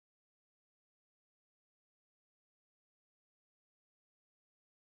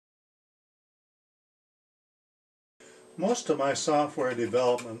Most of my software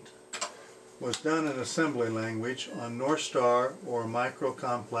development was done in assembly language on North Star or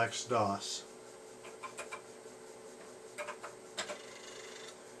microcomplex DOS.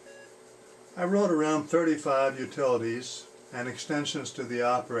 I wrote around 35 utilities and extensions to the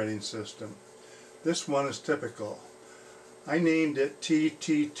operating system. This one is typical. I named it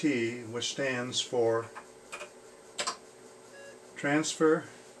TTT, which stands for Transfer,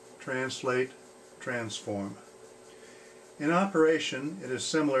 Translate, Transform. In operation, it is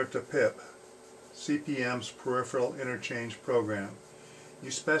similar to PIP, CP/M's Peripheral Interchange Program.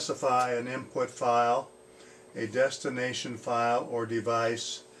 You specify an input file, a destination file or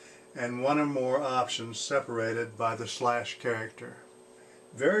device, and one or more options separated by the / character.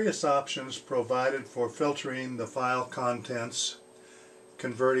 Various options provided for filtering the file contents,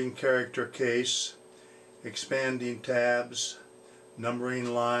 converting character case, expanding tabs,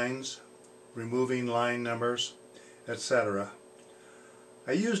 numbering lines, removing line numbers, etc.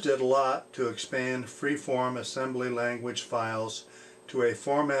 I used it a lot to expand free-form assembly language files to a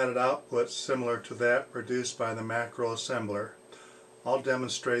formatted output similar to that produced by the macro assembler. I'll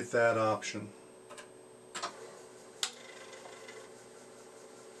demonstrate that option.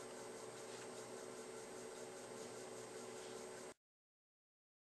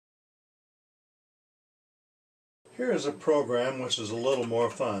 Here is a program which is a little more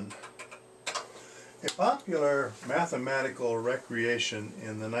fun. A popular mathematical recreation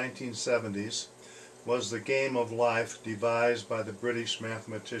in the 1970s was the game of life devised by the British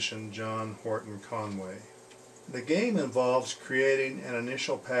mathematician John Horton Conway. The game involves creating an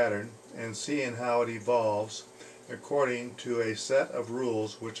initial pattern and seeing how it evolves according to a set of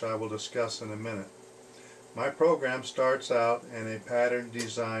rules which I will discuss in a minute. My program starts out in a pattern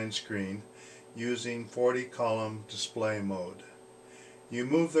design screen using 40-column display mode. You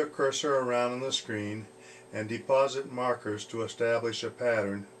move the cursor around on the screen and deposit markers to establish a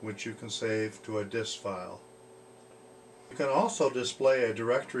pattern which you can save to a disk file. You can also display a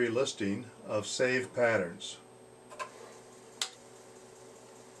directory listing of saved patterns.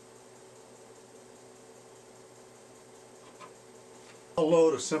 I'll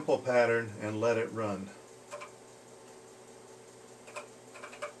load a simple pattern and let it run.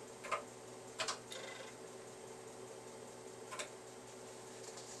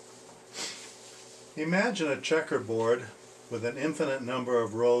 Imagine a checkerboard with an infinite number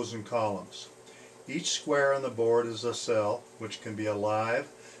of rows and columns. Each square on the board is a cell, which can be alive,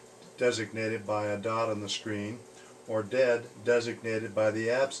 designated by a dot on the screen, or dead, designated by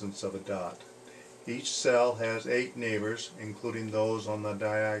the absence of a dot. Each cell has 8 neighbors, including those on the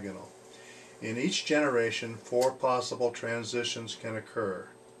diagonal. In each generation, 4 possible transitions can occur.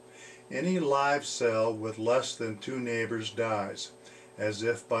 Any live cell with less than 2 neighbors dies, as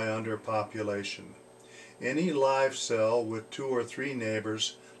if by underpopulation. Any live cell with 2 or 3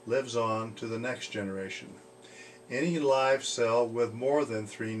 neighbors lives on to the next generation. Any live cell with more than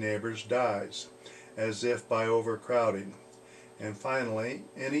 3 neighbors dies, as if by overcrowding. And finally,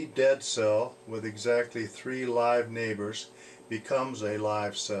 any dead cell with exactly 3 live neighbors becomes a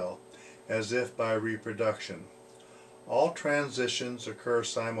live cell, as if by reproduction. All transitions occur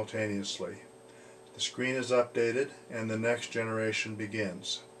simultaneously. The screen is updated and the next generation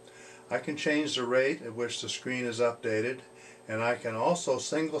begins. I can change the rate at which the screen is updated, and I can also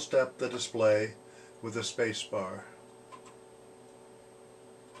single-step the display with the space bar.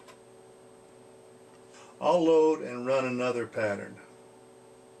 I'll load and run another pattern.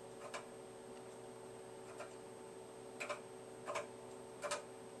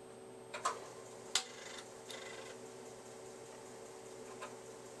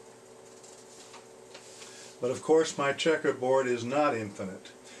 But of course my checkerboard is not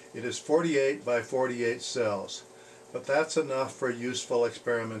infinite. It is 48 by 48 cells, but that's enough for useful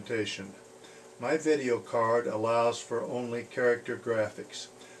experimentation. My video card allows for only character graphics,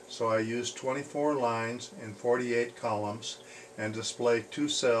 so I use 24 lines and 48 columns and display 2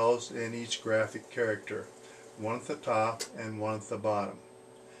 cells in each graphic character, one at the top and one at the bottom.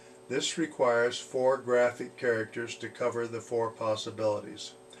 This requires 4 graphic characters to cover the 4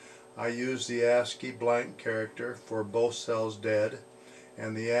 possibilities. I use the ASCII blank character for both cells dead,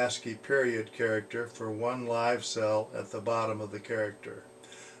 and the ASCII period character for one live cell at the bottom of the character.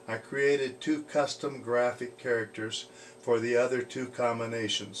 I created 2 custom graphic characters for the other 2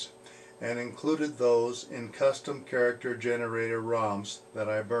 combinations, and included those in custom character generator ROMs that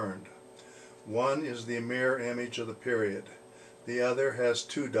I burned. One is the mirror image of the period. The other has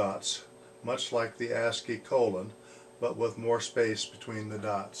 2 dots, much like the ASCII colon, but with more space between the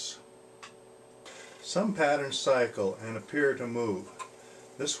dots. Some patterns cycle and appear to move.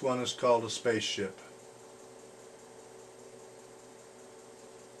 This one is called a spaceship.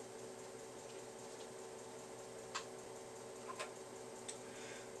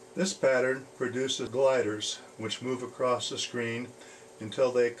 This pattern produces gliders which move across the screen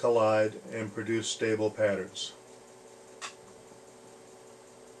until they collide and produce stable patterns.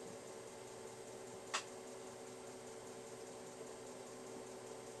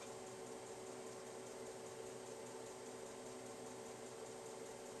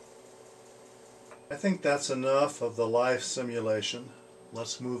 I think that's enough of the life simulation.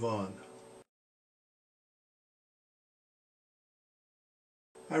 Let's move on.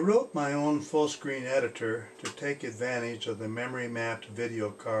 I wrote my own full-screen editor to take advantage of the memory-mapped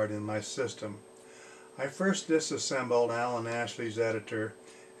video card in my system. I first disassembled Alan Ashley's editor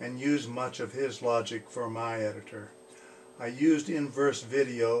and used much of his logic for my editor. I used inverse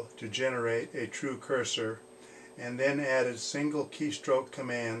video to generate a true cursor and then added single keystroke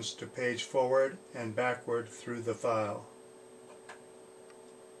commands to page forward and backward through the file.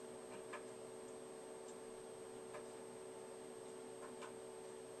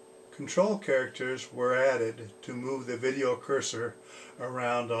 Control characters were added to move the video cursor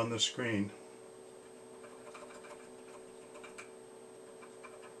around on the screen.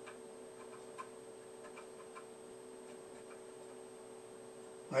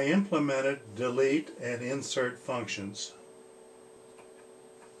 I implemented delete and insert functions.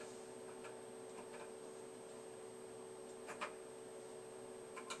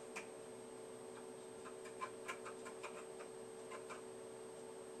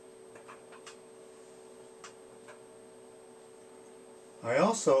 I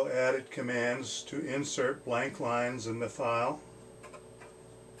also added commands to insert blank lines in the file,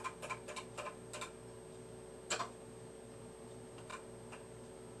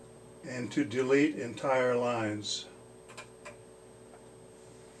 and to delete entire lines.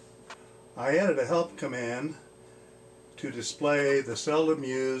 I added a help command to display the seldom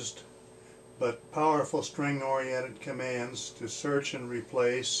used but powerful string-oriented commands to search and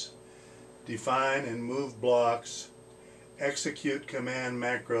replace, define and move blocks, execute command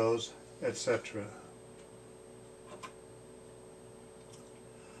macros, etc.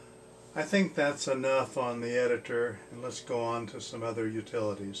 I think that's enough on the editor, and let's go on to some other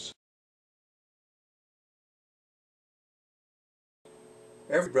utilities.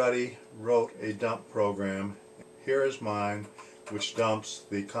 Everybody wrote a dump program. Here is mine, which dumps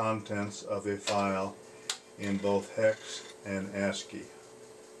the contents of a file in both hex and ASCII.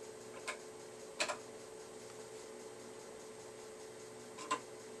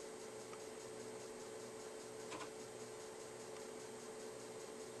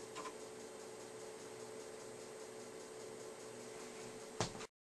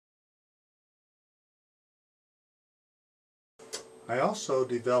 I also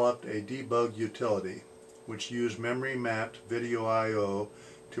developed a debug utility which used memory-mapped video I/O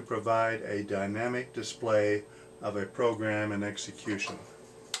to provide a dynamic display of a program in execution.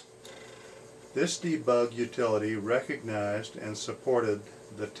 This debug utility recognized and supported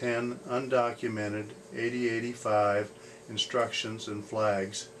the 10 undocumented 8085 instructions and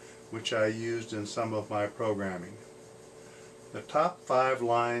flags which I used in some of my programming. The top 5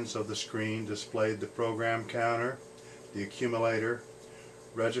 lines of the screen displayed the program counter, the accumulator,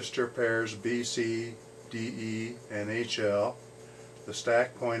 register pairs BC, DE, and HL, the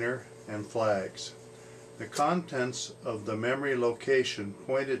stack pointer, and flags. The contents of the memory location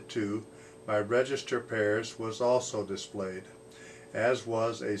pointed to by register pairs was also displayed, as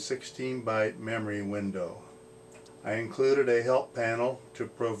was a 16-byte memory window. I included a help panel to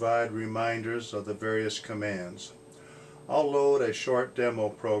provide reminders of the various commands. I'll load a short demo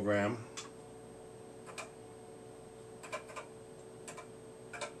program.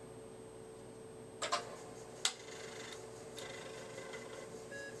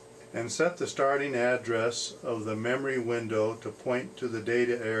 And set the starting address of the memory window to point to the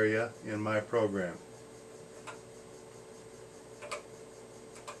data area in my program.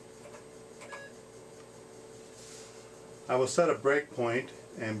 I will set a breakpoint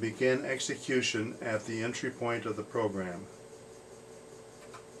and begin execution at the entry point of the program.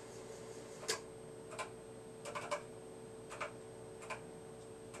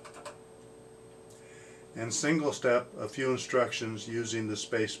 And single step a few instructions using the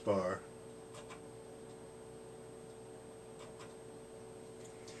space bar.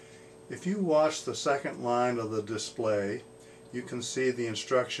 If you watch the second line of the display, you can see the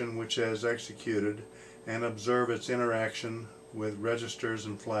instruction which has executed and observe its interaction with registers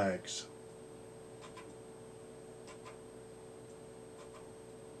and flags.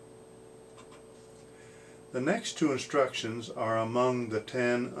 The next 2 instructions are among the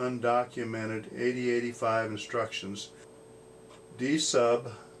 10 undocumented 8085 instructions. D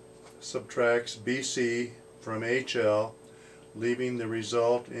sub subtracts BC from HL, leaving the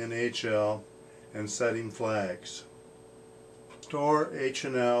result in HL, and setting flags. Store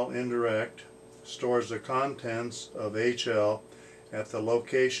H&L indirect stores the contents of HL at the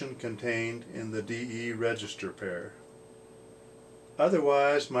location contained in the DE register pair.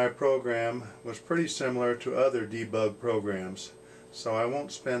 Otherwise, my program was pretty similar to other debug programs, so I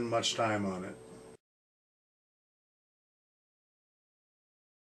won't spend much time on it.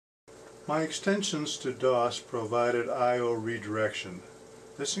 My extensions to DOS provided I/O redirection.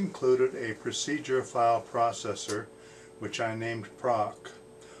 This included a procedure file processor, which I named PROC.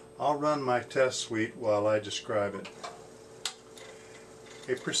 I'll run my test suite while I describe it.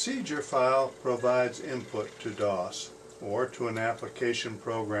 A procedure file provides input to DOS, or to an application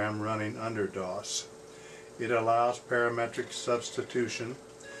program running under DOS. It allows parametric substitution,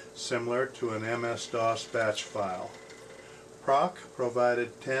 similar to an MS-DOS batch file. PROC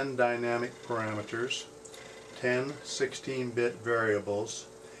provided 10 dynamic parameters, 10 16-bit variables,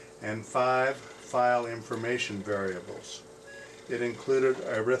 and 5 file information variables. It included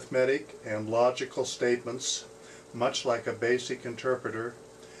arithmetic and logical statements, much like a basic interpreter,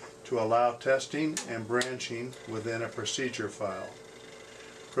 to allow testing and branching within a procedure file.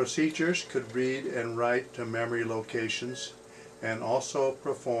 Procedures could read and write to memory locations and also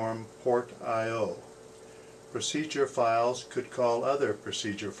perform port I/O. Procedure files could call other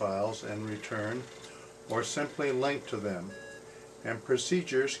procedure files and return, or simply link to them, and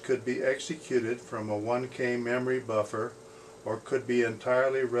procedures could be executed from a 1K memory buffer or could be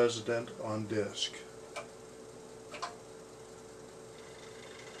entirely resident on disk.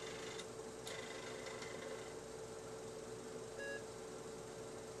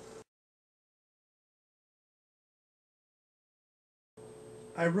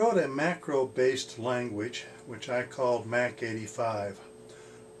 I wrote a macro-based language which I called Mac85.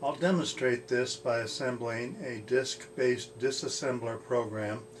 I'll demonstrate this by assembling a disk-based disassembler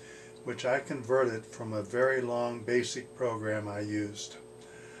program which I converted from a very long basic program I used.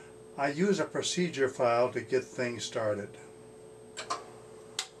 I use a procedure file to get things started.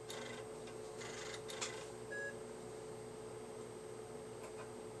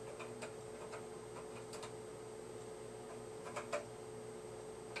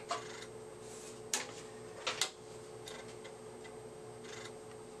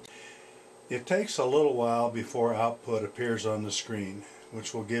 It takes a little while before output appears on the screen,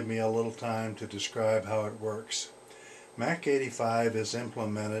 which will give me a little time to describe how it works. Mac85 is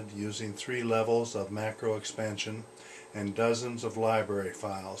implemented using 3 levels of macro expansion and dozens of library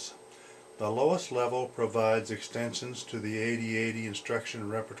files. The lowest level provides extensions to the 8080 instruction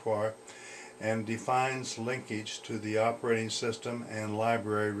repertoire and defines linkage to the operating system and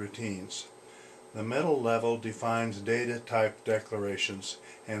library routines. The middle level defines data type declarations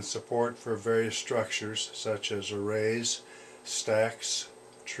and support for various structures such as arrays, stacks,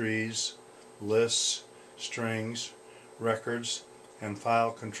 trees, lists, strings, records, and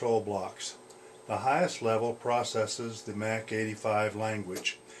file control blocks. The highest level processes the Mac85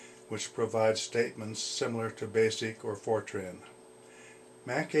 language, which provides statements similar to BASIC or Fortran.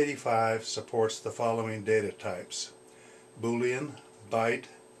 Mac85 supports the following data types: Boolean, byte,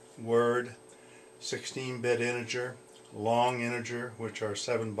 word, 16-bit integer, long integer, which are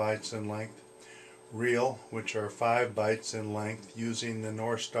 7 bytes in length, real, which are 5 bytes in length using the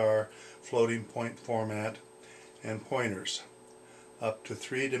North Star floating point format, and pointers. Up to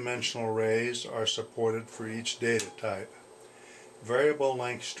 3-dimensional arrays are supported for each data type. Variable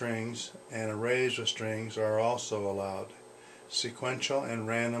length strings and arrays of strings are also allowed. Sequential and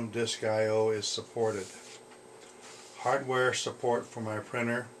random disk I/O is supported. Hardware support for my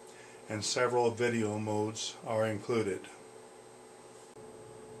printer and several video modes are included.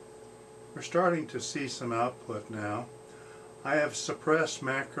 We're starting to see some output now. I have suppressed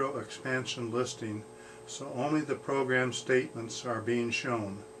macro expansion listing, so only the program statements are being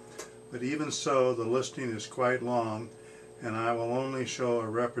shown. But even so, the listing is quite long, and I will only show a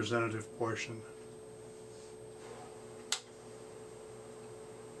representative portion.